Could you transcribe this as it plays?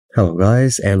Hello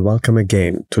guys and welcome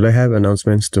again. Today I have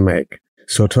announcements to make.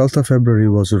 So 12th of February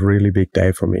was a really big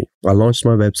day for me. I launched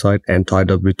my website and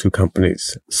tied up with two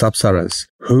companies. Sapsaras,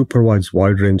 who provides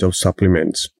wide range of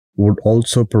supplements, would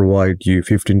also provide you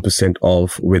 15%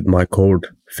 off with my code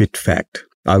FITFACT.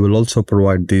 I will also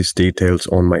provide these details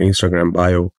on my Instagram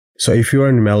bio. So if you are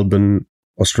in Melbourne,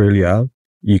 Australia,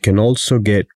 you can also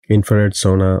get infrared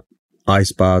sauna,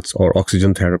 ice baths or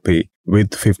oxygen therapy with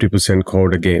 50%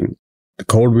 code again. The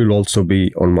code will also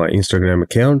be on my Instagram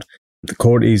account. The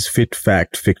code is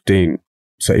FITFACT15.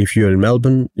 So if you're in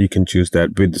Melbourne, you can choose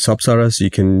that. With the Sapsaras, you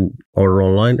can order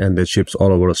online and that ships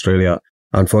all over Australia.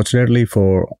 Unfortunately,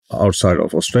 for outside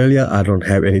of Australia, I don't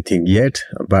have anything yet,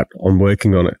 but I'm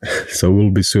working on it. So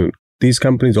we'll be soon. These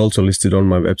companies also listed on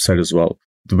my website as well.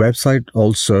 The website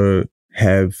also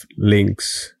have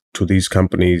links to these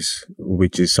companies,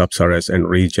 which is Sapsaras and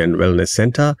Regen Wellness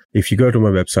Center. If you go to my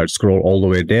website, scroll all the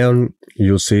way down,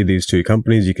 you'll see these two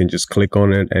companies. You can just click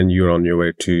on it and you're on your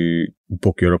way to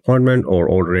book your appointment or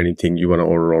order anything you want to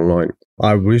order online.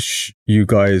 I wish you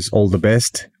guys all the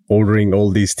best ordering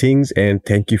all these things and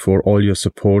thank you for all your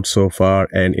support so far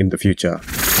and in the future.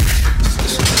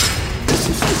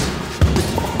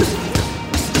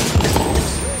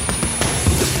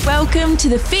 Welcome to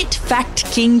the Fit Fact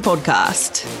King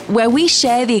podcast, where we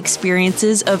share the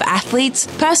experiences of athletes,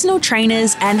 personal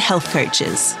trainers, and health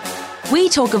coaches. We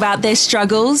talk about their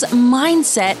struggles,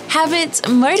 mindset, habits,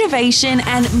 motivation,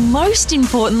 and most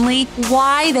importantly,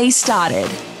 why they started.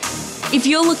 If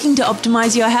you're looking to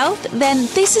optimize your health, then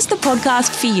this is the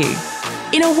podcast for you.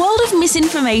 In a world of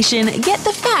misinformation, get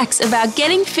the facts about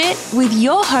getting fit with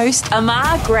your host,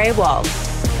 Amar Greywald.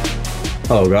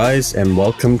 Hello guys and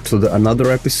welcome to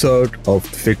another episode of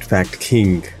Fit Fact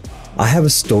King. I have a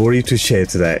story to share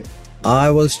today. I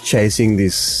was chasing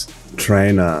this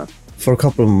trainer for a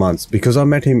couple of months because I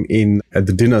met him at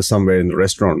the dinner somewhere in the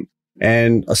restaurant.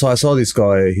 And so I saw this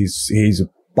guy, he's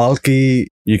bulky,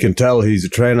 you can tell he's a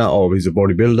trainer or he's a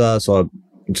bodybuilder. So I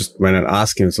just went and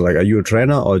asked him, so like, are you a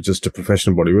trainer or just a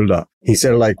professional bodybuilder? He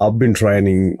said like, I've been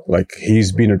training, like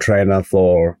he's been a trainer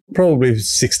for probably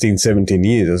 16, 17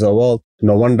 years. I said, well,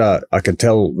 no wonder I can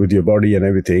tell with your body and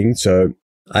everything. So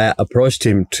I approached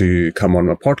him to come on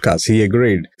my podcast. He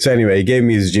agreed. So anyway, he gave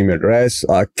me his gym address.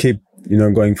 I keep,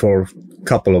 going for a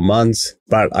couple of months,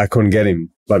 but I couldn't get him.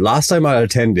 But last time I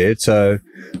attended, so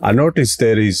I noticed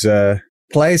there is a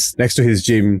place next to his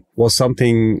gym was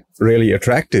something really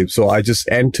attractive. So I just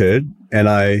entered and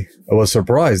I was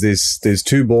surprised. There's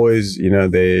two boys,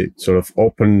 they sort of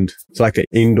opened, it's like an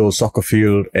indoor soccer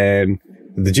field and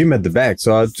the gym at the back.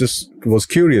 So I just was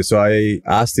curious. So I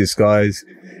asked these guys,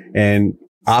 and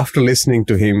after listening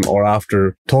to him or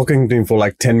after talking to him for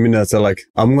like 10 minutes, they're like,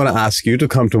 I'm going to ask you to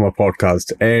come to my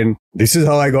podcast. And this is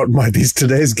how I got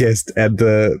today's guest at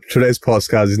today's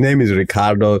podcast. His name is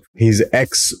Ricardo. He's an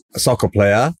ex-soccer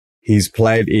player. He's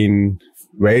played in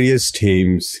various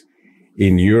teams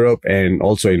in Europe and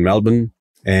also in Melbourne.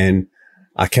 And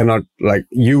I cannot,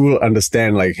 you will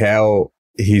understand how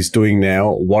he's doing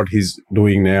now, what he's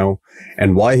doing now,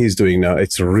 and why he's doing now.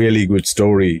 It's a really good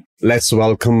story. Let's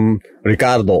welcome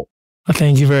Ricardo.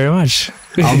 Thank you very much.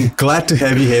 I'm glad to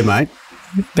have you here, mate.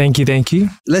 Thank you.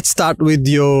 Let's start with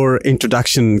your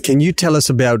introduction. Can you tell us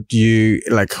about you?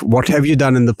 What have you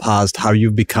done in the past? How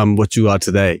you've become what you are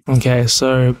today? Okay,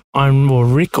 so I'm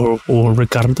Rick or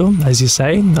Ricardo, as you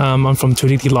say. I'm from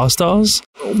Trinity Lifestyles.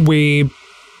 We're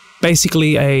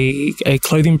basically a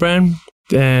clothing brand.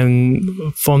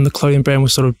 And from the clothing brand, we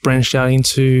sort of branched out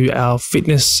into our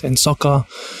fitness and soccer,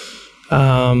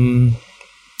 group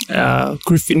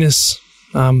fitness,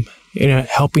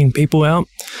 helping people out.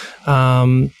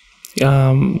 My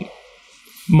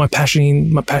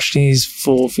passion is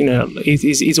for,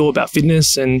 is all about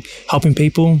fitness and helping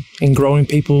people and growing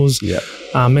people's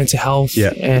mental health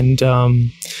and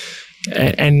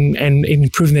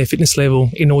improving their fitness level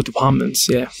in all departments.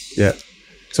 Yeah.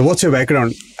 So what's your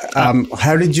background?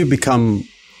 How did you become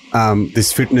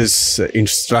this fitness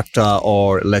instructor,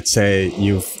 or let's say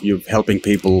you're helping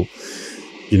people,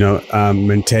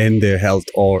 maintain their health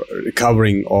or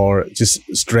recovering or just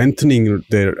strengthening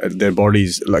their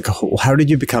bodies? How did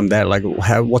you become that?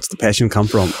 What's the passion come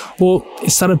from? Well, it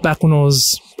started back when I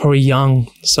was probably young.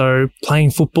 So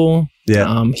playing football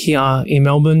here in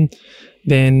Melbourne,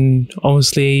 then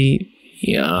obviously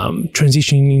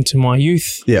transitioning into my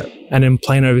youth and then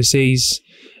playing overseas.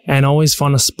 And I always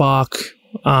find a spark,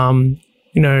 even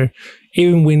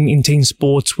when in team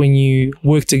sports, when you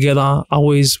work together, I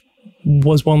always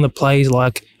was one of the players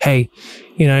like, hey,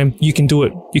 you can do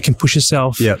it. You can push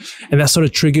yourself. Yeah. And that sort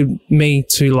of triggered me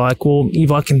to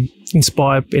if I can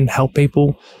inspire and help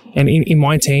people. And in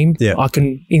my team, I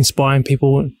can inspire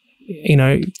people,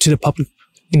 to the public,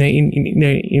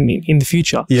 in the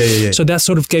future. So that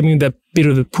sort of gave me that bit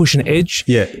of a push and edge.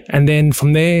 And then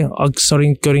from there, I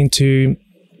got into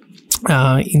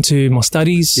my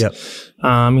studies,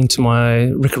 into my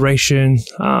recreation,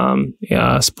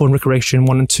 sport and recreation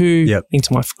 1 and 2,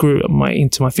 into my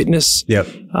fitness,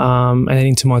 and then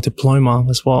into my diploma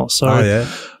as well. So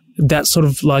that sort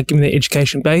of like giving the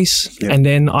education base. And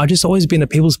then I just always been a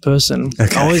people's person. I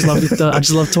always loved it. I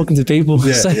just love talking to people.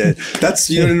 That's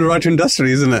you're in the right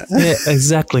industry, isn't it? Yeah,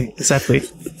 exactly.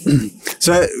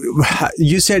 So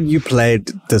you said you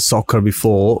played the soccer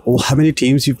before. How many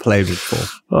teams you played with for?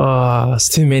 Oh, it's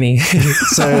too many.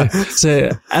 so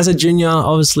as a junior,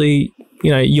 obviously,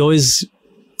 you're always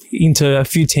into a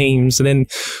few teams, and then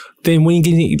when you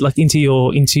get into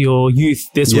your youth,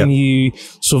 that's when you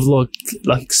sort of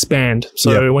like expand.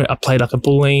 So when I played like a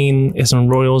Bulleen,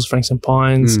 Essendon Royals, Frankston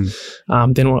Pines.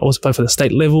 Then I also played for the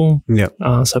state level.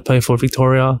 So I played for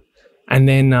Victoria. And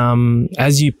then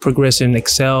as you progress and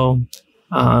excel,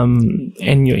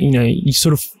 and you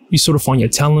sort of find your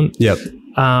talent.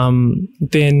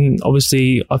 Then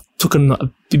obviously I took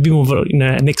a bit more of a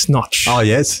next notch. Oh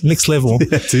yes, next level.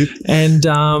 Dude. And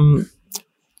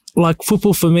like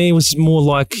football for me was more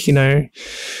like,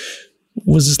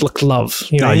 was just like love,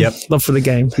 love for the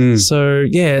game. So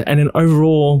and then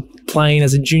overall playing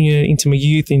as a junior into my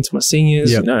youth, into my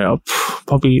seniors,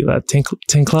 probably like 10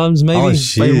 clubs maybe. Oh,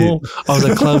 shit. Maybe more. I was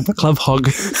a club hog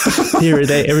here,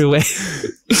 there, everywhere.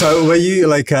 So were you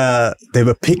like, they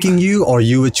were picking you or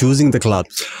you were choosing the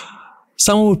clubs?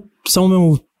 Some of them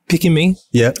were picking me.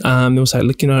 They will say,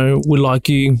 look, we like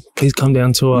you. Please come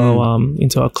down to our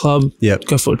into our club.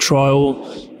 Go for a trial.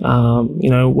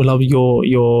 We love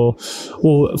your.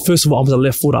 Well, first of all, I was a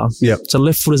left footer. So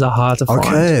left footers are hard to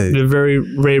find. They're a very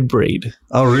rare breed.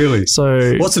 Oh, really?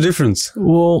 So what's the difference?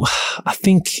 Well, I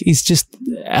think it's just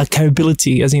our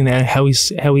capability, as in how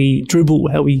we dribble,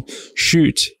 how we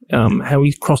shoot, how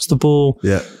we cross the ball.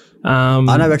 I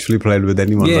never actually played with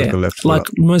anyone like a left footer. Like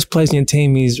most players in your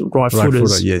team is right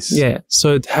footers. Footer, yes. Yeah.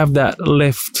 So to have that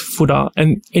left footer,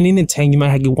 and in the team you may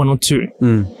have one or two.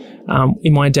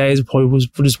 In my days, it probably was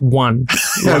just one.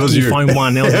 That was you. Find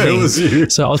one. That was me. It was you.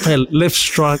 So I was playing left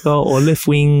striker or left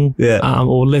wing,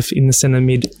 or left in the center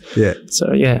mid.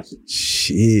 So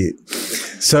Shit.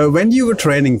 So when you were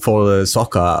training for the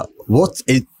soccer,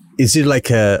 is it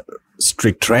like a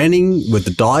strict training with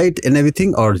the diet and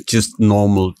everything, or just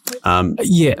normal?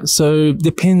 So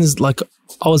depends. Like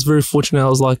I was very fortunate. I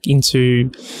was like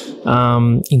into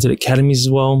the academies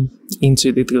as well,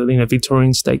 into the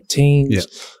Victorian state teams.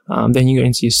 Then you go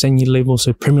into your senior level,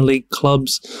 so Premier League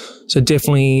clubs. So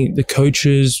definitely the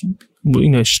coaches,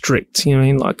 strict. You know what I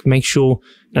mean? Like make sure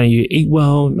you eat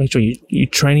well, make sure you're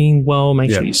training well,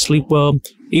 make sure you sleep well.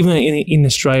 Even in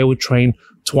Australia, we train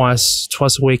twice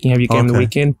a week and have your game on the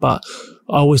weekend. But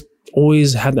I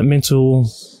always had that mental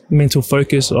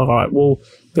focus. All right, well,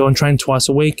 go and train twice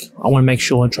a week. I want to make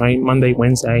sure I train Monday,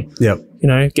 Wednesday.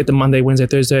 Get the Monday, Wednesday,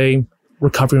 Thursday,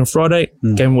 recovery on Friday,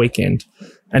 game weekend,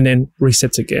 and then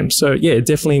resets again. So it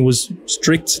definitely was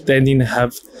strict. They didn't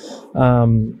have,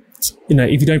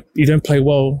 if you don't play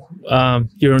well,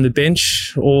 you're on the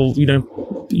bench, or you're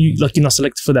not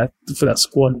selected for that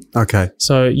squad.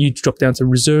 So you drop down to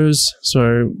reserves.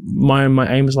 So my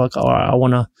aim is like, all right, I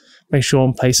want to make sure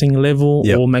I'm playing level,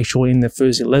 or make sure in the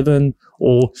first 11,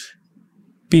 or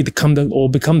become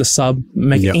the sub,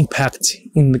 make an impact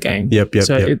in the game.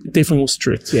 So it definitely was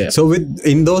strict. So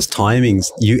in those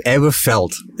timings, you ever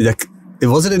felt like,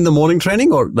 was it in the morning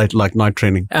training or like night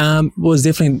training? It was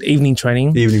definitely evening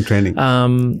training.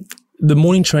 The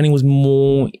morning training was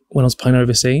more when I was playing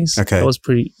overseas. That was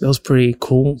pretty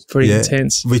cool, pretty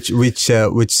intense. Which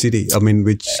city? I mean,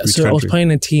 which country? I was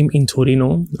playing a team in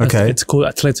Torino. It's called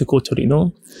Atletico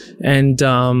Torino, and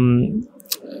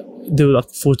they were like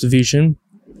fourth division.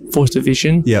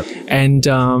 And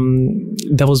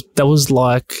that was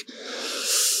like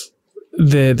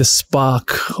the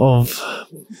spark of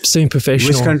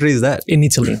semi-professional. Which country is that? In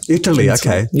Italy. Italy.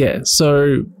 Yeah.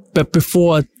 So, but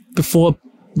before I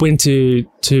went to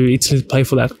Italy to play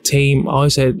for that team, I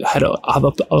always had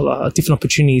different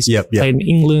opportunities. Played in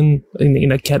England, I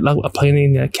played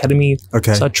in the academy.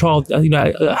 So I tried,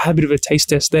 I had a bit of a taste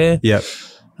test there.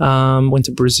 Went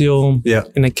to Brazil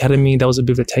in academy. That was a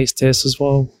bit of a taste test as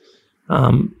well.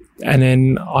 And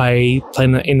then I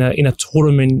played in a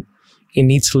tournament in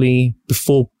Italy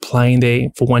before playing there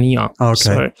for 1 year.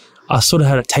 So I sort of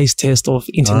had a taste test of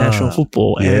international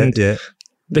football, and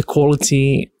the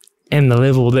quality and the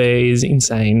level there is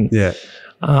insane.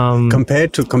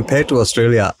 Compared to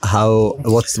Australia,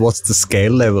 what's the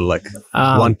scale level like?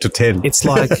 1 to 10. It's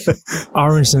like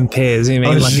orange and pears. You know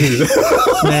what I mean?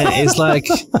 Man, it's like,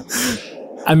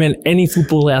 I mean, any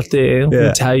footballer out there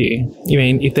will tell you. I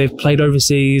mean, if they've played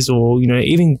overseas or, you know,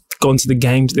 even gone to the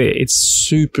games there, it's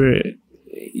super.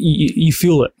 You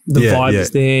feel it. The vibe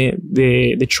is there.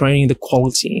 The training, the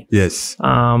quality. Yes.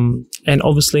 And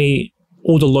obviously,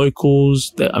 all the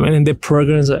locals, and their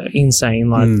programs are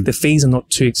insane. Like the fees are not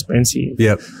too expensive.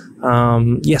 Yep.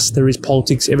 Yes, there is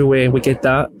politics everywhere. We get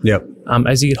that. Yep.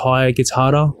 As you get higher, it gets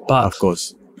harder. But of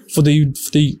course, for the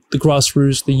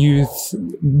grassroots, the youth,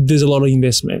 there's a lot of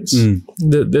investments.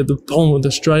 The problem with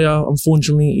Australia,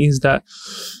 unfortunately, is that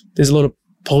there's a lot of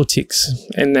politics,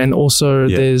 and then also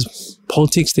there's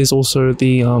politics. There's also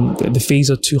the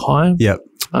fees are too high. Yep.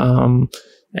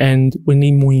 And we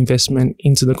need more investment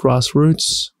into the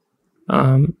grassroots,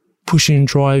 pushing and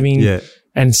driving,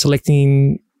 and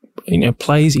selecting, you know,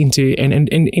 players into and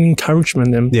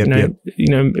encouragement them. You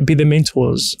know, be the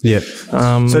mentors. Yeah.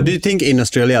 So do you think in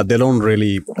Australia they don't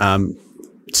really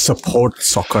support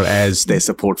soccer as they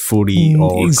support footy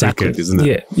or cricket, isn't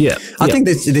it? Yeah. I think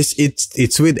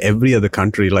it's with every other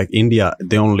country. Like India,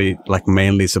 they only like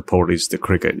mainly support is the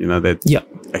cricket. You know that. Yeah.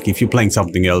 Like if you're playing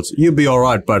something else, you'll be all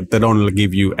right, but they don't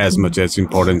give you as much as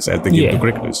importance as they give to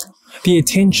cricketers. The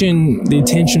attention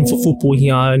for football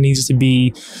here needs to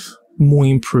be more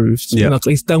improved. Yeah. Like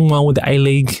it's done well with the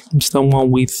A-League, it's done well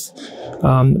with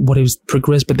what has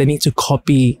progressed, but they need to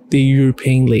copy the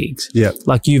European leagues. Yeah.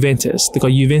 Like Juventus. They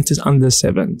got Juventus under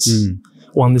 7s.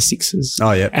 Or under 6s.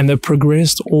 Oh, yeah. And they've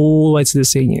progressed all the way to the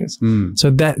seniors.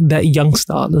 So that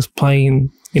youngster that's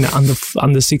playing, you know, under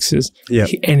 6s,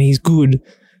 and he's good,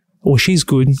 or she's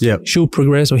good, she'll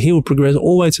progress, or he will progress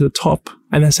all the way to the top.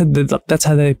 And that's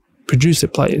how they produce their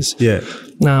players. Yeah.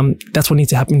 That's what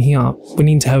needs to happen here. We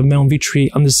need to have Melbourne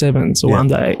Victory under 7s or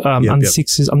under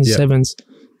 6s, under 7s.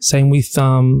 Same with,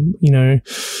 you know,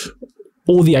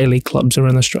 all the A-League clubs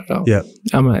around Australia. Yeah.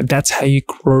 That's how you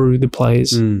grow the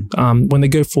players. When they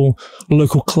go for a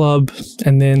local club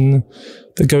and then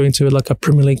they go into like a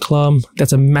Premier League club,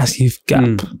 that's a massive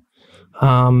gap.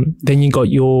 Then you got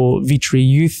your Victory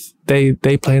Youth. They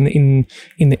play in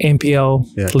the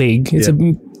NPL league. It's a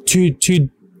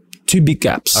two big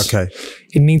gaps. Okay.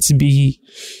 It needs to be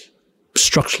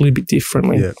structurally a bit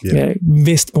differently.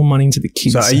 Invest more money into the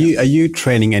kids. So are you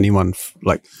training anyone?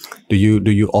 Like, do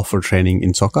you offer training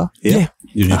in soccer? Yeah.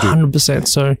 You do. 100%.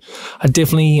 So I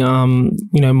definitely,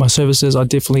 you know, my services, I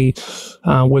definitely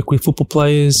work with football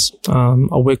players.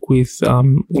 I work with,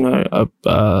 you know,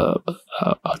 I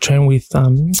train with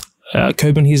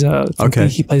Coburn.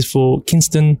 He plays for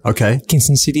Kingston. Okay.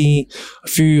 Kingston City. A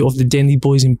few of the Dandy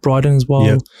boys in Brighton as well.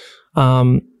 Yeah.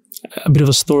 A bit of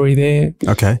a story there.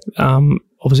 Okay.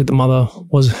 Obviously, the mother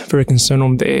was very concerned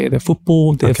on their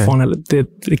football. They found out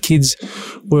that the kids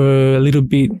were a little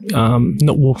bit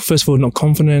first of all not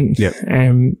confident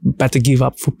and about to give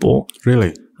up football.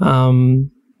 Really?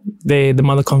 The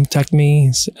mother contacted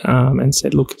me and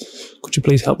said, "Look, could you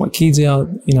please help my kids out?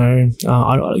 You know,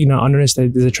 I noticed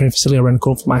that there's a training facility around the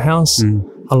corner from my house.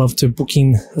 I love to book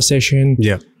in a session.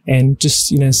 And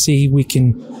just, you know, see if we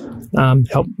can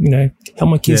help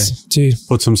my kids to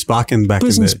put some spark in back.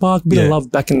 Put some spark, bit of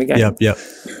love back in the game." Yep.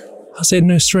 I said,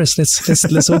 no stress.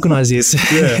 Let's organize this.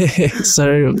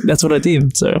 So that's what I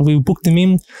did. So we booked them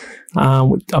in. I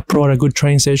provided a good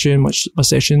training session. My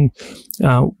session,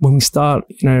 when we start,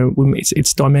 you know, it's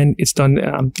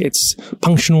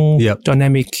functional,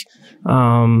 dynamic.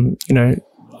 You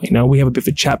know, we have a bit of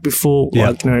a chat before,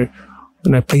 like, you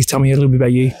know, please tell me a little bit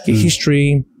about your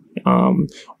history.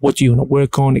 What do you want to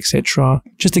work on, etc.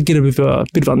 Just to get a bit of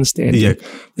understanding.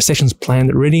 The session's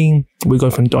planned already. We go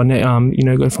from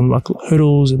like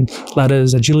hurdles and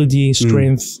ladders, agility,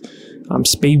 strength,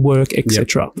 speed work,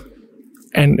 etc.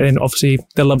 And obviously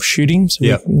they love shooting, so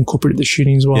we incorporated the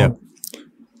shooting as well.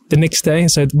 The next day,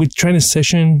 so we trained a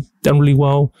session, done really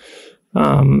well.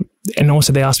 And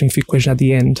also they asked me a few questions at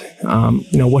the end.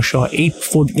 You know, what should I eat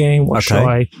before the game? What should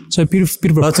I? So a bit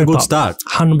of a that's a good start.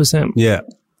 100%. Yeah.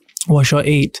 What should I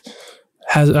eat?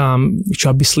 Should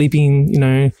I be sleeping? You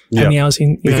know, how many hours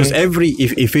in? Because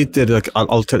if it like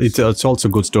I'll tell it's also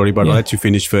a good story, but I'll let you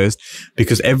finish first.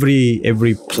 Because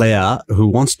every player who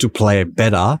wants to play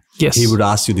better, he would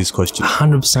ask you this question.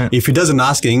 100%. If he doesn't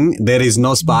asking, there is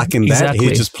no spark in that.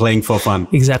 He's just playing for fun.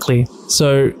 Exactly.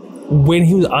 So when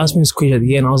he was asking this question at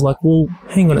the end, I was like, well,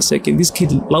 hang on a second. This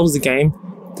kid loves the game,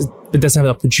 but doesn't have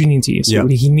the opportunity. So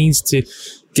he needs to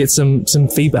get some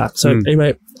feedback. So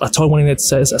anyway, I told one of that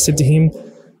says, I said to him,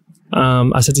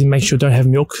 I said to him, make sure don't have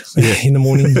milk in the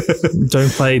morning.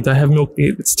 Don't have milk.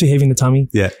 It's too heavy in the tummy.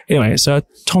 Yeah. Anyway, so I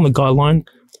told him the guideline.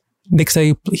 Next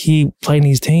day, he played in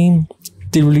his team,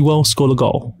 did really well, scored a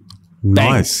goal.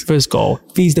 Bang, Nice. first goal.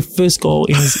 He's the first goal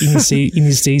in his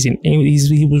season.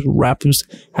 He was wrapped. He was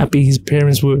happy. His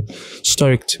parents were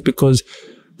stoked because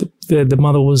the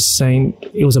mother was saying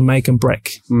it was a make and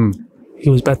break. He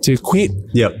was about to quit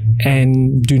Yep.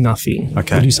 and do nothing.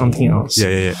 Okay. Do something else.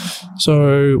 Yeah.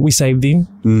 So we saved him.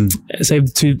 Saved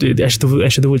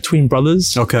actually they were twin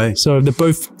brothers. Okay. So they're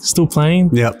both still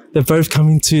playing. Yep. They're both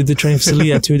coming to the training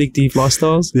facility at Too Addictive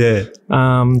Lifestyles. Yeah.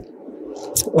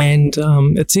 And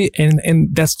that's it.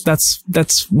 And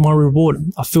that's my reward.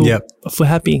 I feel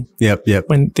happy. Yep.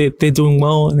 When they're doing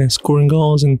well and they're scoring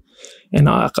goals and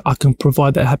I can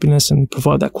provide that happiness and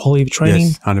provide that quality of training.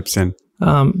 Yes, 100%.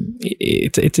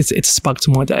 It's a spark to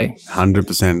my day.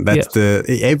 100%. That's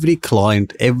every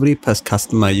client, every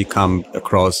customer you come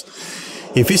across,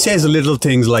 if he says little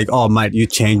things like, "Oh, mate, you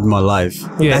changed my life,"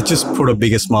 that just put a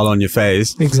bigger smile on your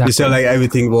face. Exactly. You say like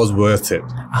everything was worth it.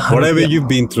 Whatever you've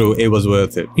been through, it was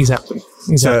worth it. Exactly.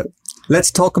 So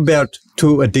let's talk about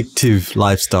Too Addictive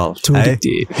Lifestyle. Too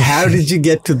Addictive. How did you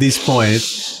get to this point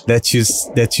that you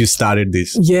started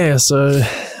this? Yeah, so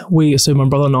my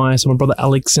brother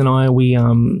Alex and I, we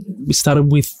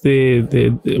started with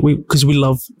because we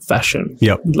love fashion.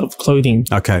 Yep. We love clothing.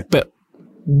 Okay. But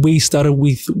we started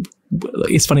with,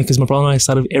 it's funny because my brother and I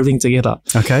started everything together.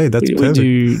 Okay, that's perfect.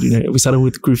 We started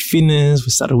with group fitness.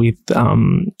 We started with,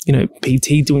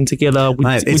 PT doing together.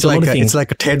 Mate, it's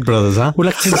like a Ted Brothers, huh? We're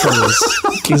like Ted Brothers.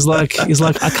 He's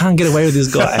like, I can't get away with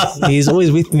this guy. He's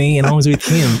always with me and I'm always with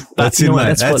him. But That's it,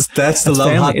 mate. That's the love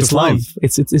family. hard to It's find. love.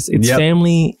 It's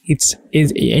family.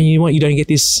 And you know what? You don't get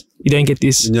this.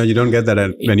 No, you don't get that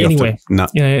any anyway. often. No.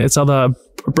 It's either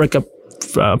break up,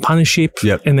 partnership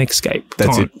and escape.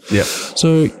 That's time. it. Yeah.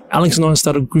 So Alex and I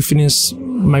started group fitness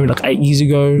maybe like 8 years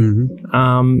ago.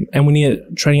 And we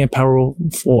needed training apparel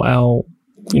for our,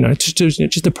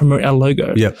 just to promote our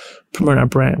logo, promote our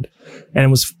brand. And it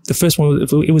was the first one.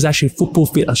 It was actually Football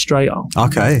Fit Australia.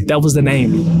 Okay. That was the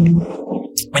name.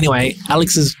 Anyway,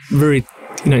 Alex is very,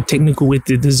 technical with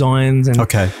the designs and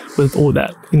with all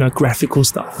that, graphical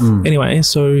stuff. Anyway,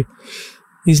 so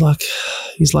he's like,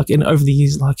 and over the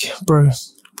years, like, bro,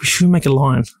 we should make a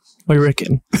line. What do you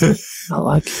reckon? I'm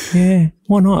like, yeah,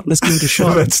 why not? Let's give it a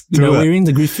shot. Let's do it. We're in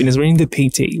the group fitness, we're in the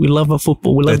PT, we love our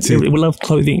football, we love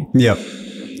clothing. Yep.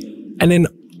 And then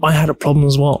I had a problem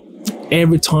as well.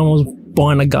 Every time I was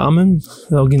buying a garment,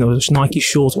 Nike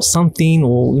shorts or something,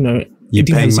 or you're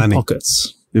paying money.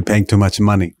 Pockets. You're paying too much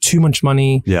money. Too much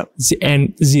money. Yeah.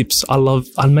 And zips.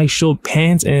 I make sure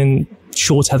pants and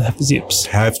shorts have to have zips.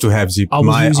 Have to have zip. I was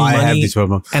losing money, have this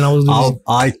problem. and I was losing.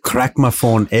 I crack my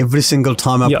phone every single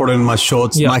time I put it in my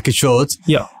shorts, Nike shorts.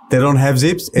 Yeah. They don't have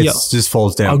zips. It just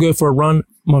falls down. I'll go for a run,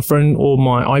 my phone or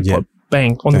my iPod,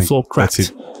 bang, on the floor, cracked.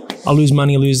 That's it. I lose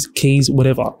money, I lose keys,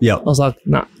 whatever. Yeah. I was like,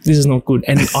 nah, this is not good.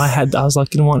 And I was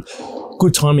like, you know what?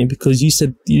 Good timing, because you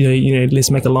said,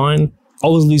 let's make a line. I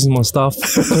was losing my stuff.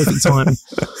 Perfect time.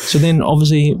 So then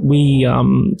obviously we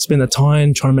spend the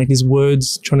time trying to make these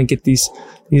words, trying to get this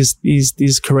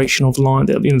correction of line,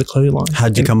 the clothing line.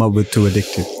 How'd you come up with Too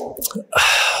Addictive?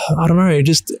 I don't know.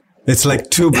 It's like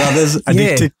two brothers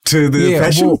addicted to the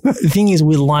fashion. Well, the thing is,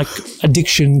 we like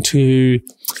addiction to,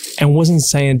 and wasn't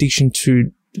saying addiction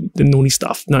to the naughty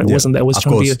stuff. No, it wasn't that. It was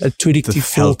trying to be too addictive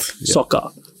for soccer.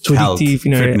 Too addictive,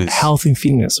 fitness. Health and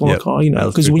fitness.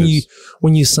 Because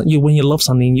when you love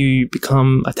something, you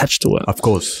become attached to it. Of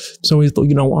course. So we thought,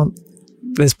 you know what?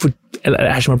 Let's put.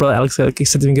 Actually, my brother Alex, he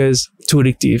said to me, goes, Too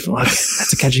Addictive. I'm like,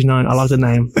 that's a catchy name. I like the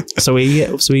name. So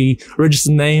we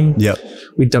registered the name. Yeah.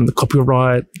 We'd done the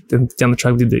copyright. Then down the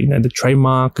track, we did the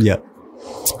trademark. Yeah.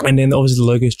 And then obviously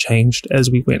the logos changed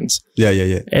as we went.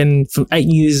 Yeah. And from 8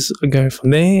 years ago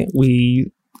from there,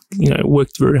 we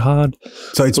worked very hard.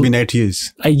 So it's been 8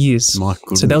 years. 8 years. My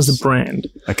goodness. So that was the brand.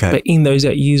 Okay. But in those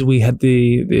 8 years, we had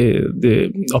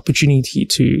the opportunity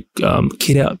to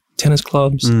kit out tennis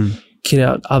clubs, kit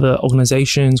out other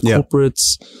organizations,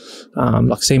 corporates,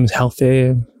 like same as health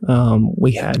fair.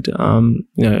 We had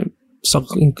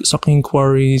soccer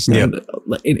inquiries. And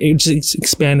it just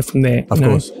expanded from there. Of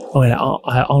course. I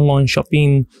had online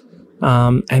shopping,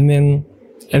 and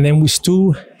then we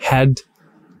still had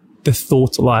the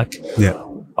thought like,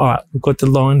 all right, we've got the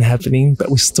line happening,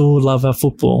 but we still love our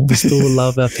football. We still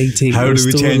love our PT. How do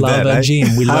we change that? Our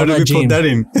gym. We How love do our we gym. put that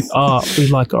in? We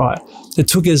like, all right. It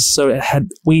took us, so it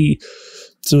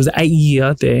was 8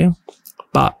 year there,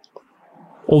 but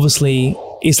obviously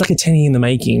it's like a 10 year in the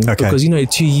making. Okay. Because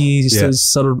 2 years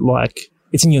is sort of like,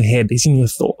 it's in your head, it's in your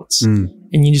thoughts.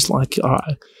 and you're just like, all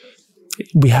right,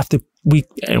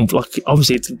 and like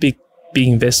obviously it's a big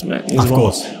investment as of well.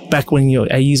 course. Back when you're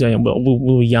 8 years old,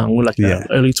 we were young, we're like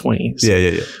early 20s.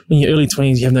 Yeah. When you're early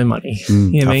 20s, you have no money. You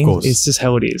know what I mean? Course. It's just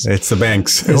how it is. It's the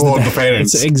banks or the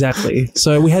parents. Exactly.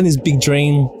 So we had this big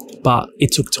dream, but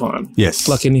it took time. Yes.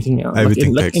 Like anything else.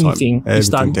 Everything like takes anything. time.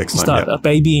 Everything takes time. A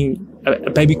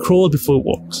baby crawls before it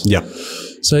walks. Yeah.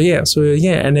 So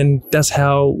and then that's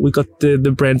how we got the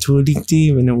brand to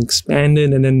addictive, and then we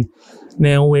expanded, and then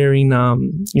now we're in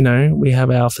we have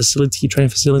our training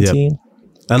facility. Yep.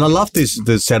 And I love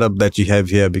the setup that you have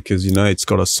here because, it's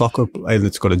got a soccer and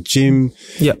it's got a gym.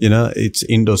 Yeah. It's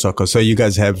indoor soccer. So you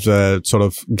guys have sort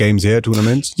of games here,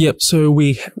 tournaments? Yep. So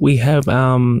we have,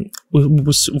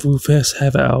 we first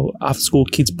have our after school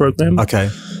kids program. Okay.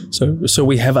 So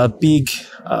we have a big,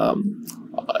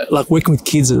 like working with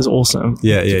kids is awesome.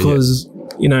 Yeah. Because,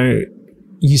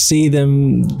 you see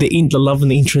them, the love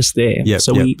and the interest there. Yeah.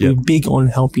 So we're big on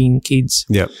helping kids.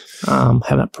 Yeah. Have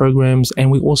that programs,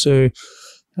 and we also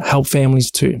help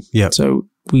families too. Yeah. So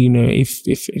we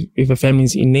if a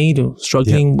family's in need or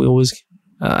struggling, we always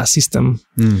assist them.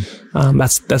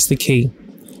 That's the key.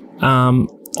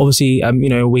 Obviously,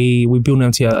 we build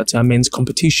out to our men's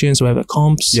competition, so we have our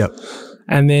comps. Yep.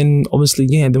 And then obviously,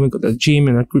 then we've got the gym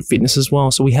and group fitness as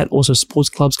well. So we had also sports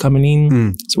clubs coming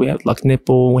in. So we had like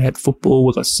netball, we had football,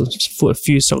 we got a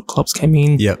few soccer clubs came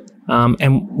in. Yep.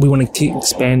 And we want to keep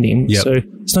expanding. Yep. So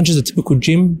it's not just a typical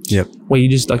gym. Yep. Where you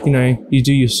just like, you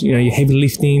do your heavy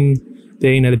lifting,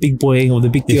 the big boy or the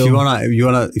big girl.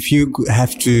 If you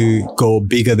have to go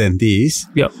bigger than this,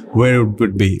 where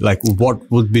would it be? Like,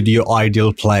 what would be your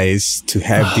ideal place to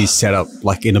have this set up?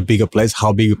 Like in a bigger place?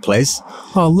 How big a place?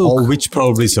 Oh, look. Or which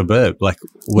probably suburb? Like,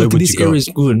 where would you go? This area is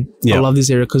good. Yeah. I love this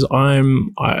area because I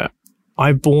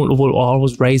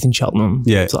was raised in Cheltenham.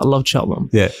 Yeah. So I love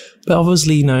Cheltenham. Yeah. But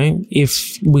obviously,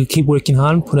 if we keep working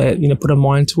hard, put a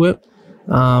mind to it,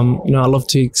 I love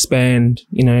to expand,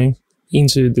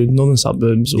 into the northern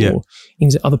suburbs or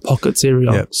into other pockets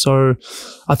area. Yeah. So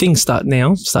I think start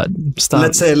now.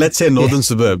 Let's say northern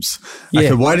suburbs.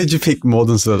 Okay, why did you pick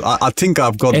northern suburbs? I think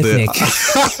I've got ethnic.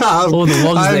 All the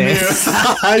logs there.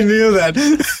 I knew that.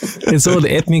 It's all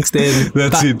the ethnics there.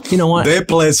 That's it. You know what? They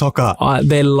play soccer.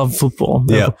 They love football.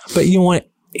 But you know what?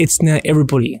 It's now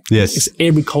everybody. Yes. It's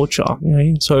every culture.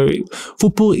 So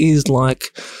football is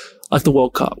like the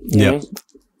World Cup. You know?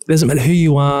 Doesn't matter who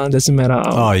you are. Doesn't matter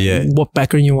what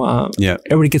background you are. Yeah,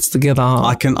 everybody gets together.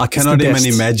 I cannot even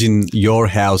imagine your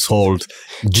household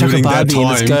during that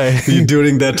time.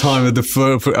 During that time,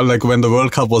 like when the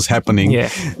World Cup was happening,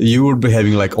 you would be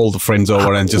having like all the friends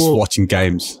over and just watching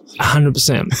games.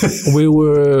 100%. We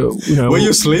were, Were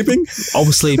you sleeping? I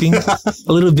was sleeping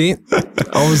a little bit.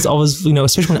 I was,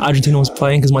 especially when Argentina was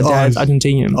playing because my dad's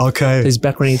Argentinian. Okay. His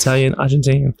background Italian,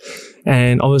 Argentinian.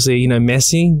 And obviously,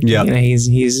 Messi,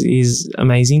 he's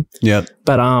amazing. Yeah.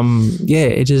 But,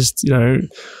 it just,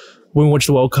 when we watch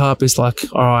the World Cup, it's like,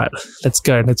 all right, let's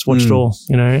go. Let's watch it all,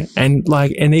 And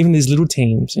even these little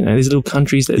teams, these little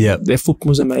countries, their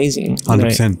football is amazing.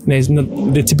 100%. There's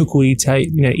not the typical,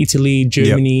 Italy,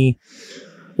 Germany.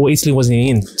 Well, Italy wasn't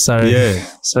in. So,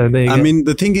 So there you go. I mean,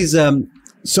 the thing is,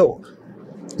 so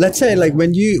let's say like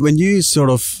when you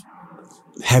sort of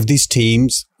have these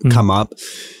teams come up,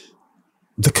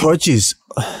 the coaches,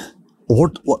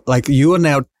 what like you are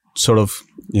now sort of,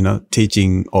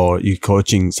 teaching or you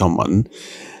coaching someone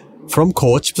from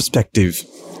coach perspective,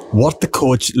 what the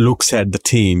coach looks at the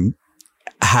team,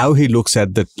 how he looks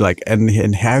at the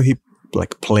and how he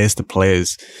plays the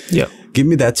players. Yeah. Give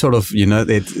me that sort of,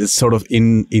 it's sort of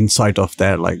insight of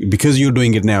that, because you're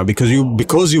doing it now, because you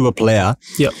were a player,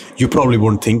 you probably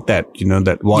wouldn't think that,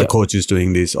 that why coach is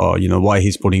doing this or, why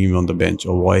he's putting him on the bench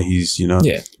or why he's,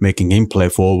 making him play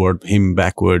forward, him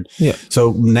backward. Yeah.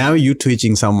 So now you're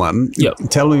teaching someone. Yeah.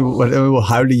 Tell me,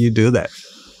 how do you do that?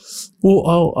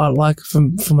 Well, I like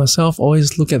for myself, I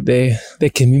always look at their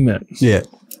commitment. Yeah.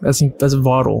 That's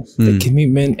vital. The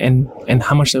commitment and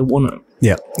how much they want it.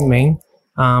 Yeah. I mean,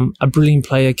 a brilliant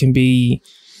player can be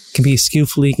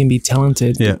skillfully, can be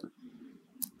talented. Yeah.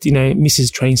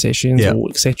 Misses training sessions or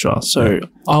etc. So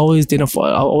I always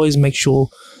make sure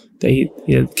they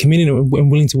committed and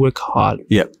willing to work hard.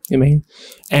 Yeah. I mean,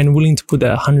 and willing to put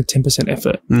that 110%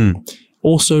 effort.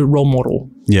 Also role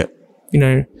model. Yeah.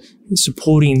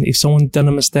 Supporting if someone done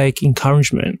a mistake,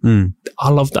 encouragement. I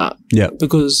love that. Yeah.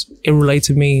 Because it related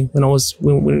to me when I was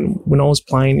when I was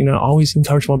playing, I always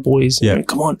encourage my boys,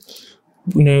 come on.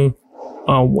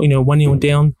 1-0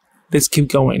 down, let's keep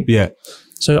going. Yeah.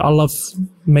 So I love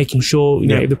making sure,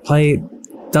 if the player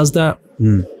does that,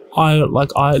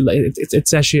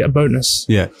 it's actually a bonus.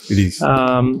 Yeah, it is.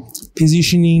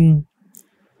 positioning,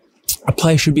 a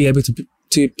player should be able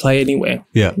to play anywhere.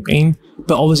 Yeah. I mean,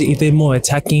 but obviously, if they're more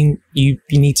attacking, you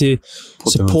need to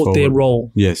support their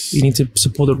role. Yes. You need to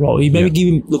support the role. You maybe give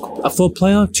him, look, a forward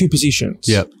player, 2 positions.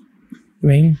 Yeah. I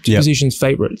mean, 2 positions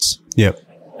favourites. Yeah.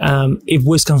 If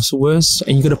worse comes to worse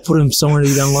and you got to put him somewhere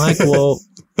you don't like, well,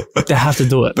 they have to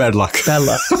do it. Bad luck. Bad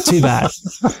luck. Too bad.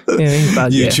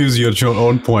 But you choose your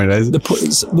own point. Eh? Look,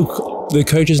 the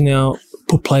coaches now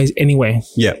put players anywhere.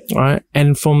 Yeah. Right.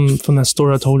 And from that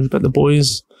story I told you about the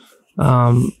boys,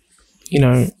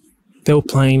 they were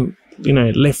playing,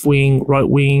 left wing, right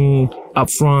wing, up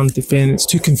front, defense.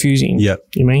 It's too confusing. Yeah.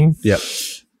 You mean? Yeah.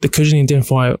 The coach can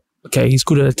identify, okay, he's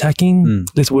good at attacking.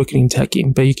 Let's work in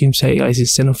attacking. But you can say, he's a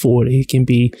centre forward. He can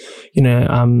be, he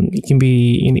can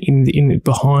be in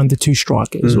behind the 2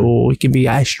 strikers, or he can be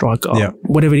a striker. Yeah.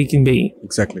 Whatever he can be.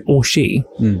 Exactly. Or she.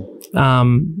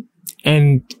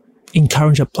 And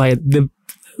encourage a player.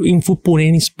 In football, in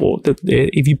any sport, that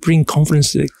if you bring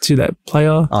confidence to that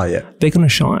player, they're going to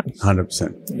shine.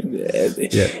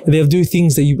 100%. Yeah. They'll do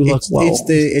things that you be like, wow.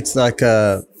 It's like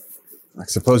I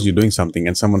suppose you're doing something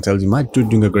and someone tells you, mate, you're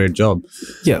doing a great job.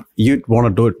 Yeah. You'd want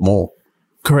to do it more.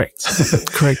 Correct.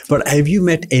 Correct. But have you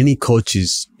met any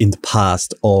coaches in the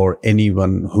past or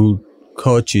anyone who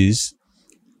coaches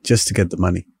just to get the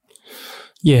money?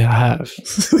 Yeah, I have.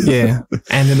 Yeah.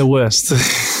 And they're the worst.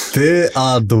 They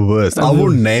are the worst. I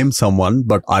won't name someone,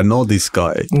 but I know this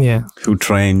guy who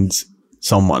trains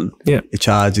someone. Yeah. He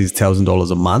charges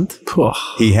 $1,000 a month.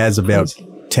 He has about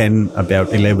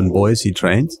 11 boys he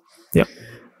trains. Yep.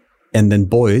 And then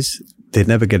boys, they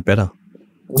never get better.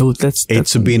 Oh,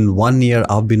 It's been 1 year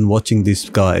I've been watching this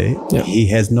guy. Yeah. He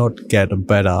has not get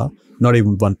better, not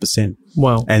even 1%.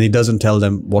 Wow. And he doesn't tell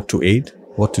them what to eat,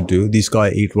 what to do. This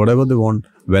guy eat whatever they want,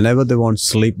 whenever they want,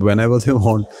 sleep whenever they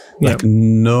want. Like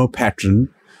no pattern,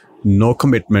 no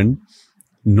commitment,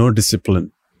 no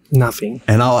discipline. Nothing.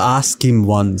 And I'll ask him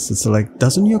once, it's like,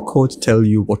 doesn't your coach tell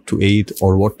you what to eat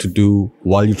or what to do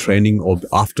while you're training or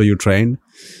after you train?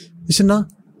 He said, no.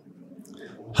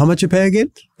 How much you pay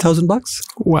again? $1,000?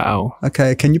 Wow.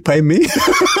 Okay, can you pay me?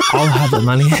 I'll have the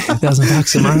money.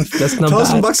 $1,000 a month. That's not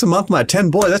bad. $1,000 a month, mate.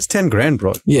 10 boy, that's 10 grand,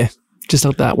 bro. Yeah. Just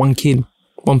like that. One kid,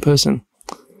 one person.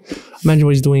 Imagine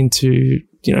what he's doing to,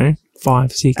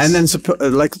 5, 6. And then,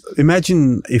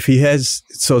 imagine if he has,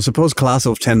 suppose class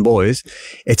of 10 boys,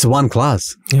 it's one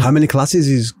class. Yeah. How many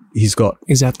classes he's got?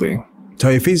 Exactly. So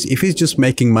if he's just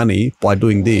making money by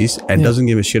doing this and doesn't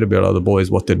give a shit about other boys,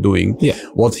 what they're doing,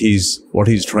 what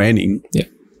he's training. Yeah.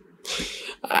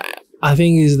 I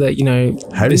think is that,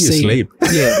 how do you sleep?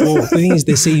 Yeah. Well, the thing is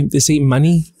they see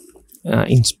money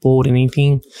in sport and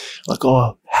anything like,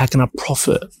 oh, how can I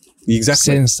profit?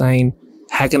 Exactly. Instead of saying,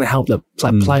 how can I help the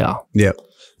player? Yeah.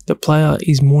 The player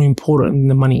is more important than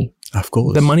the money. Of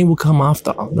course. The money will come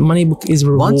after. The money is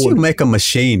reward. Once you make a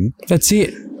machine. That's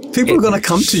it. People are going to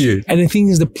come to you. And the thing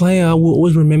is, the player will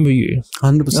always remember you.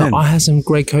 100%. Now, I had some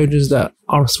great coaches that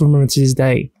I still remember to this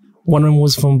day. One of them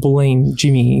was from Bulleen,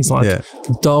 Jimmy. He's like,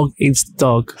 the dog eats the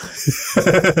dog.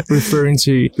 Referring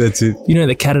to, that's it.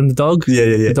 The cat and the dog? Yeah.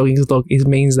 The dog eats the dog. It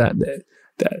means that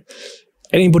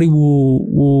anybody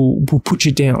will put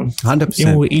you down. 100%.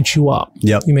 It will eat you up.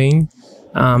 Yep. You mean?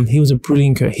 He was a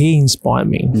brilliant coach. He inspired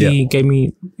me. He gave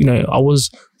me, I was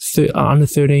under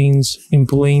 13s in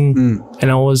Bulleen,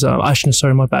 and I was,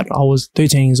 my bad. I was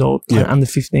 13 years old, playing under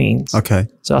 15s. Okay.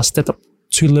 So I stepped up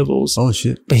 2 levels. Oh,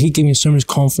 shit. But he gave me so much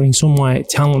confidence, so my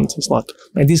talent. It's like,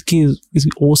 man, this kid is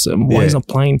awesome. Why he's not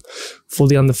playing for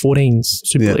the under 14s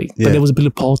Super League? But there was a bit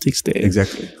of politics there.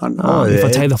 Exactly. If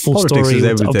I tell you the full story,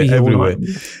 I'll be here everywhere.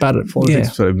 But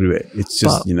politics are everywhere. It's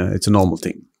just, it's a normal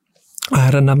thing. I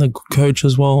had another good coach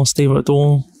as well, Steve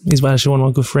O'Donnell. He's actually one of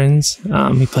my good friends.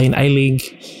 He played in A-League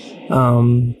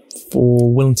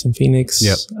for Wellington Phoenix.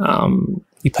 Yep.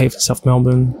 He played for South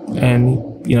Melbourne,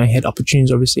 and he had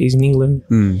opportunities overseas in England.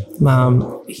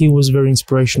 He was very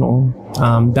inspirational.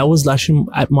 That was actually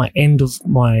at my end of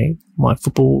my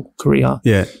football career.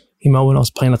 Yeah. In Melbourne, I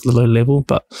was playing at the low level,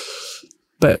 but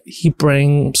he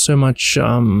bring so much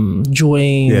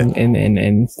joy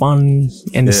and fun,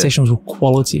 and the sessions were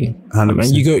quality.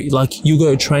 100%. You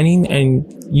go to training,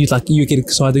 and you get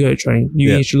excited to go to training.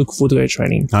 You actually look forward to go to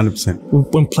training.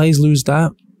 100%. When players lose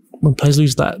that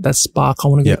spark, I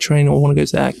want to go to training, or I want to go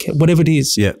to that, whatever it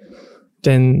is. Yeah.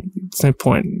 Then there's no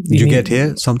point. Did you get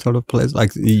here some sort of players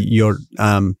like your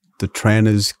the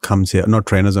trainers comes here? Not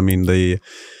trainers. I mean the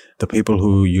people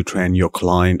who you train, your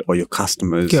client or your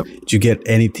customers. Yep. Do you get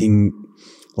anything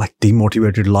like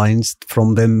demotivated lines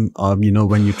from them,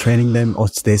 when you're training them, or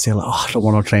they say like, oh, I don't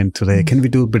want to train today. Can we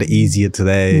do a bit easier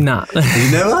today? Nah.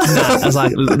 You never? Nah, I was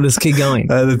like, let's keep going.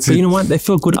 But you know what? They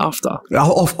feel good after.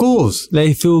 Of course.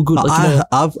 They feel good. Like,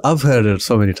 I've heard it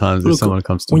so many times if someone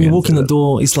comes to me. When you walk in the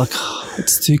door, it's like, oh,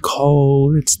 it's too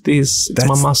cold. It's this. It's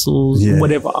my muscles. Yeah.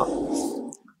 Whatever.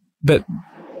 But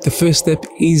the first step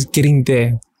is getting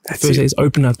there. The first step is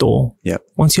open that door. Yep.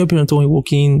 Once you open the door, you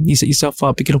walk in, you set yourself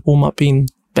up, you get a warm up in,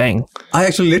 bang. I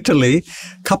actually literally,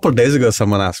 a couple of days ago,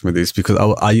 someone asked me this because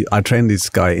I trained this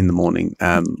guy in the morning,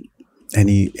 and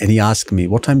he asked me,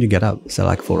 what time do you get up? I said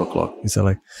like 4:00. He said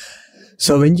like,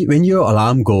 so when your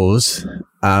alarm goes,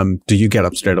 do you get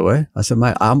up straight away? I said,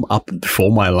 mate, I'm up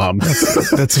before my alarm.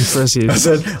 That's impressive. I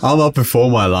said, I'm up before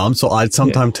my alarm. So I'd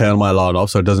sometimes turn my alarm off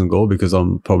so it doesn't go because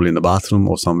I'm probably in the bathroom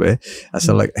or somewhere. I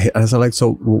said like,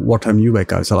 so what time you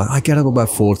wake up? So like, I get up about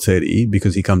 4:30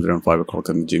 because he comes around 5:00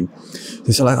 in the gym.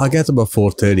 He said like, I get up about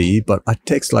 4:30, but it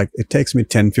takes me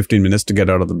 10-15 minutes to get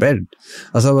out of the bed.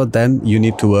 I said, well, then you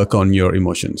need to work on your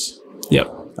emotions.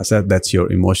 Yep. I said, that's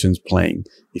your emotions playing.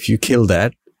 If you kill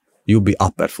that, you'll be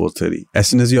up at 4:30. As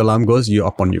soon as your alarm goes, you're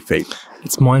up on your feet.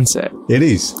 It's mindset. It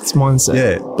is. It's mindset.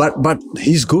 Yeah. But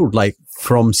he's good. Like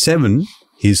from 7,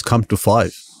 he's come to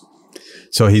 5.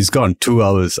 So he's gone 2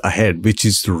 hours ahead, which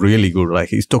is really good.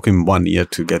 Like it took him 1 year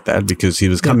to get that because he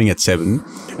was coming at 7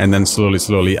 and then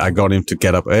slowly, I got him to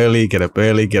get up early.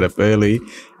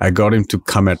 I got him to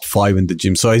come at 5 in the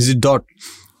gym. So he's not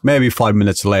maybe 5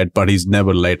 minutes late, but he's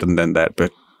never later than that.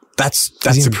 But that's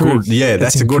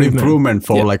a good improvement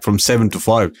for like from 7 to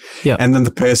 5. Yeah. And then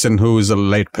the person who is a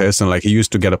late person, like he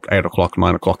used to get up 8:00,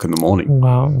 9:00 in the morning.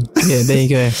 Wow. Yeah, there you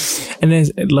go. And then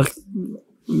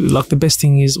like the best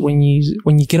thing is when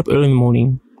you get up early in the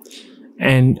morning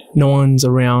and no one's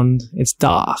around, it's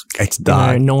dark.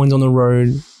 No one's on the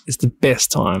road. It's the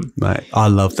best time. Mate, I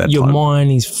love that Your time.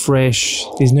 mind is fresh.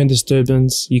 There's no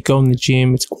disturbance. You go in the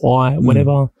gym, it's quiet,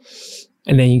 whatever.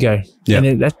 And then you go. Yeah. And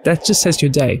then that just sets your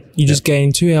day. You just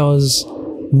gain 2 hours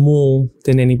more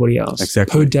than anybody else.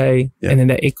 Exactly. Per day. Yeah. And then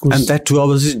that equals. And that 2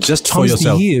 hours is just for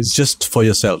yourself. Just for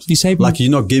yourself. You save like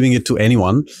you're not giving it to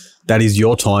anyone. That is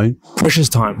your time. Precious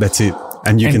time. That's it.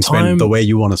 And you can spend it the way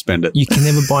you want to spend it. You can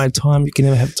never buy time. You can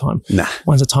never have time. Nah.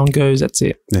 Once the time goes, that's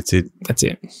it. That's it. That's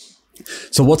it.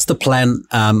 So what's the plan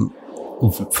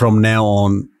from now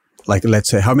on? Like, let's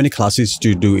say, how many classes do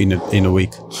you do in a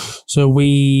week? So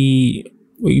we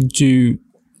do.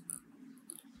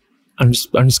 I'm just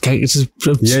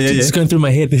it's going through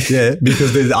my head. Yeah,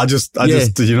 because I just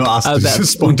asked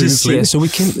this spontaneously. So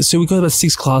we got about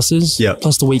 6 classes. Yeah.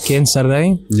 Plus the weekend,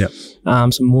 Saturday. Yeah.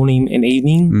 So morning and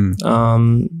evening.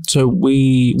 So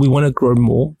we want to grow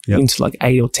more into like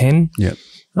 8 or 10. Yeah.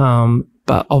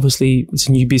 But obviously it's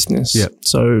a new business. Yeah.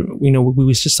 So, we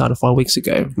just started 5 weeks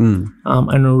ago.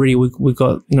 And already we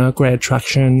got, great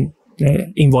attraction,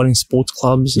 inviting sports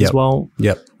clubs as well.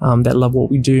 Yep. That love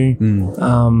what we do.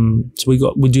 So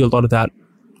we do a lot of that,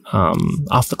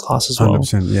 after class as well.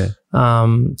 100%,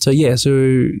 yeah. So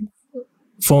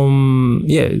from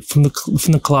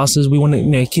the classes, we want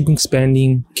to, keep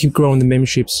expanding, keep growing the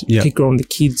memberships, keep growing the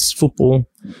kids football.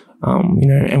 And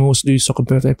we also do soccer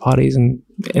birthday parties and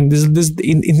this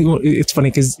it's funny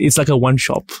because it's like a one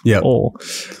shop. Yeah. Or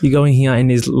you go in here and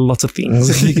there's lots of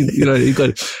things. You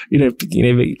got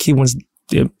kid wants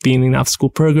being in after school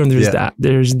program. There's that.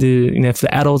 There's the for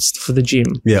the adults for the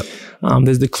gym. Yeah.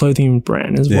 There's the clothing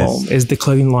brand as well. There's the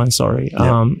clothing line. Sorry.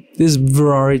 Yeah. There's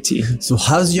variety. So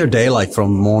how's your day like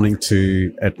from morning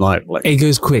to at night? Like it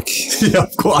goes quick. Yeah,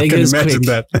 of course. I can imagine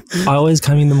that. I always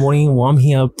come in the morning while I'm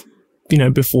here.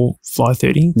 Before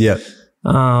 5:30. Yeah.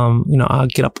 I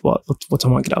get up what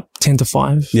time I get up? 10 to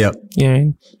 5. Yeah. Yeah.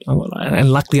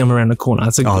 And luckily I'm around the corner.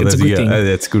 It's a good thing.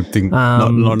 That's a good thing.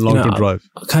 Not long to drive.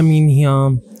 I come in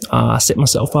here, I set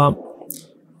myself up.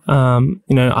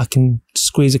 I can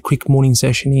squeeze a quick morning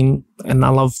session in and I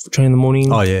love training in the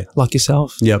morning. Oh yeah. Like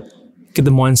yourself. Yep. Get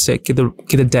the mindset, get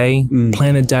a day,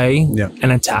 plan a day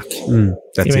and attack.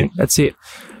 That's it. That's it.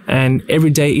 And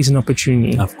every day is an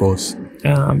opportunity. Of course.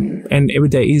 And every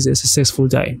day is a successful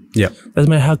day. Yeah. Doesn't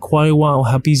matter how quiet you are or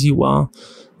how busy you are.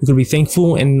 You've got to be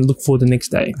thankful and look for the next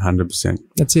day. 100%.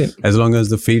 That's it. As long as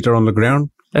the feet are on the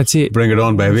ground. That's it. Bring it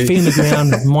on, baby. Feet on the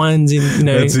ground, mind's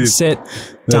in, set,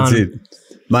 done. That's it.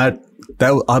 Mate,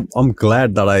 I'm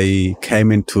glad that I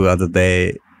came into the other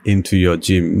day into your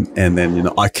gym, and then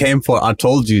I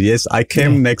told you, yes, I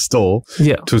came next door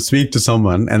to speak to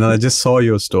someone, and I just saw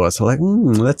your store. So like,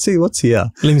 let's see what's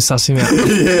here. Let me suss him out.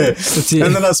 That's it.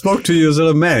 And then I spoke to you, sort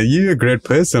of, man, you're a great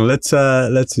person. Let's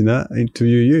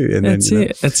interview you. And that's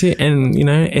it. And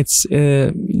it's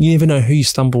you never know who you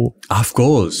stumble. Of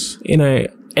course.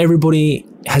 Everybody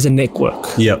has a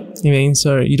network. Yep. You mean,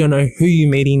 so you don't know who you're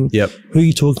meeting. Yep. Who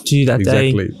you talking to that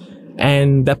day.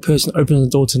 And that person opens the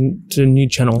door to a new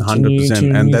channel.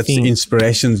 100%. And that's the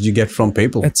inspirations you get from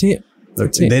people. That's it.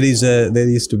 There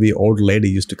used to be an old lady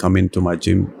used to come into my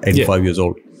gym, 85 years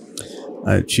old.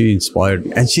 She inspired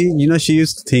me. And she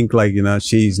used to think like,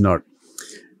 she's not,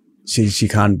 she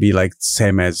can't be like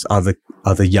same as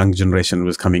other young generation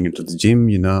was coming into the gym.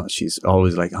 She's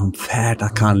always like, I'm fat, I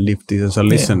can't lift this. So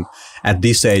listen, at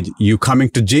this age, you coming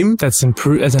to gym? That's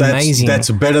amazing.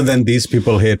 That's better than these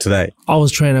people here today. I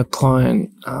was training a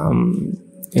client,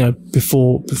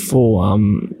 before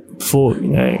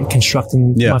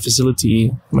constructing my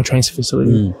facility, my training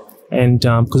facility. And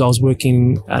because I was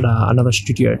working at another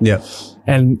studio. Yeah.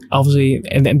 And obviously,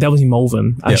 and that was in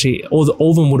Malvern. Actually, all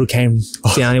of them would have came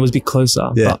down. It was a bit closer.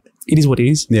 Yeah. But it is what it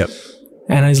is. Yeah.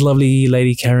 And this lovely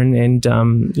lady, Karen, and,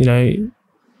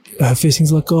 her first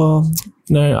thing's like,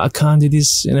 I can't do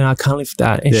this, I can't lift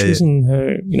that. And she was in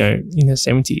her, in her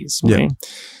 70s. Yeah.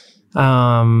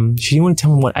 She didn't want to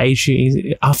tell me what age she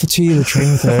is. After 2 years of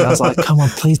training with her, I was like, come on,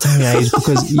 please tell me your age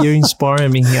because you're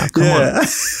inspiring me here. Come on. I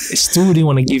still didn't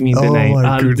want to give me the name,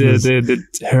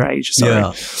 her age. Sorry.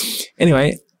 Yeah.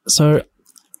 Anyway, so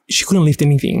she couldn't lift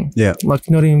anything. Yeah. Like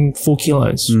not even 4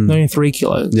 kilos, not even 3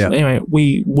 kilos. Yeah. Anyway,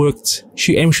 we worked,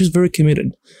 she was very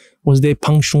committed, was there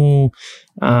punctual,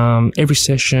 every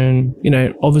session,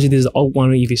 obviously there's the old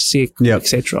one if you're sick,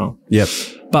 etc. Yep.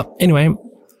 But anyway,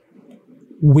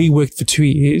 we worked for 2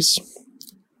 years.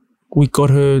 We got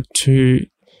her to,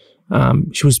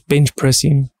 she was bench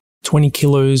pressing 22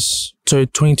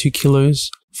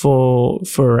 kilos for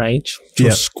her age. She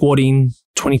was squatting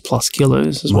 20 plus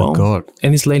kilos as well. God.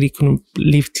 And this lady couldn't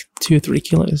lift 2 or 3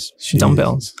 kilos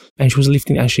dumbbells. And she was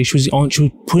lifting, actually, she was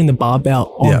putting the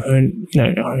barbell on her, on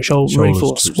her shoulder, ready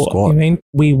for a squat.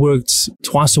 We worked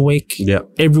twice a week,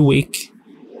 every week.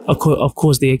 Of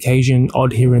course, the occasion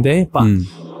odd here and there, but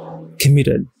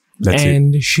committed. That's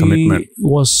and it. She Commitment.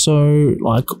 was so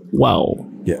like, wow.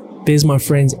 Yeah. There's my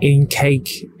friends eating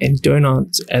cake and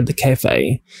donuts at the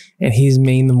cafe, and here's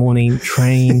me in the morning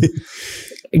training,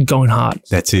 going hard.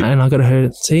 That's it. And I got to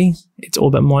her, see, it's all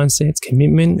about mindset, it's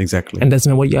commitment. Exactly. And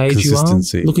doesn't matter what your age you are.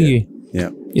 Look at you.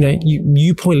 Yeah.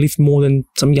 You probably lift more than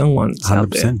some young ones 100%. out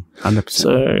there. 100%.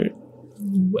 So,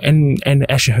 and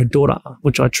actually her daughter,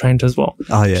 which I trained as well.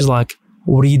 Oh, yeah. She's like,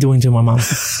 what are you doing to my mum?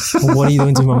 What are you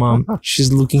doing to my mum?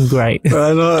 She's looking great.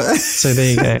 I know. So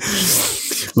there you go.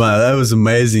 Wow, that was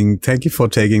amazing. Thank you for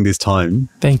taking this time.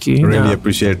 Thank you. Really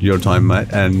appreciate your time, mate.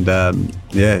 And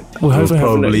we'll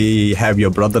probably have your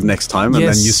brother next time, and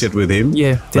then you sit with him.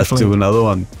 Yeah, definitely. Let's do another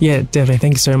one. Yeah, definitely.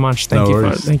 Thank you so much.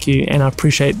 Thank you. And I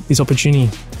appreciate this opportunity.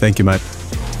 Thank you, mate.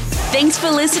 Thanks for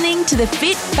listening to the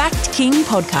Fit Fact King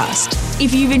podcast.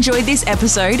 If you've enjoyed this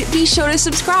episode, be sure to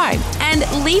subscribe, and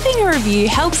leaving a review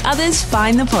helps others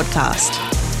find the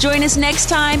podcast. Join us next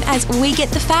time as we get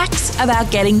the facts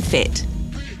about getting fit.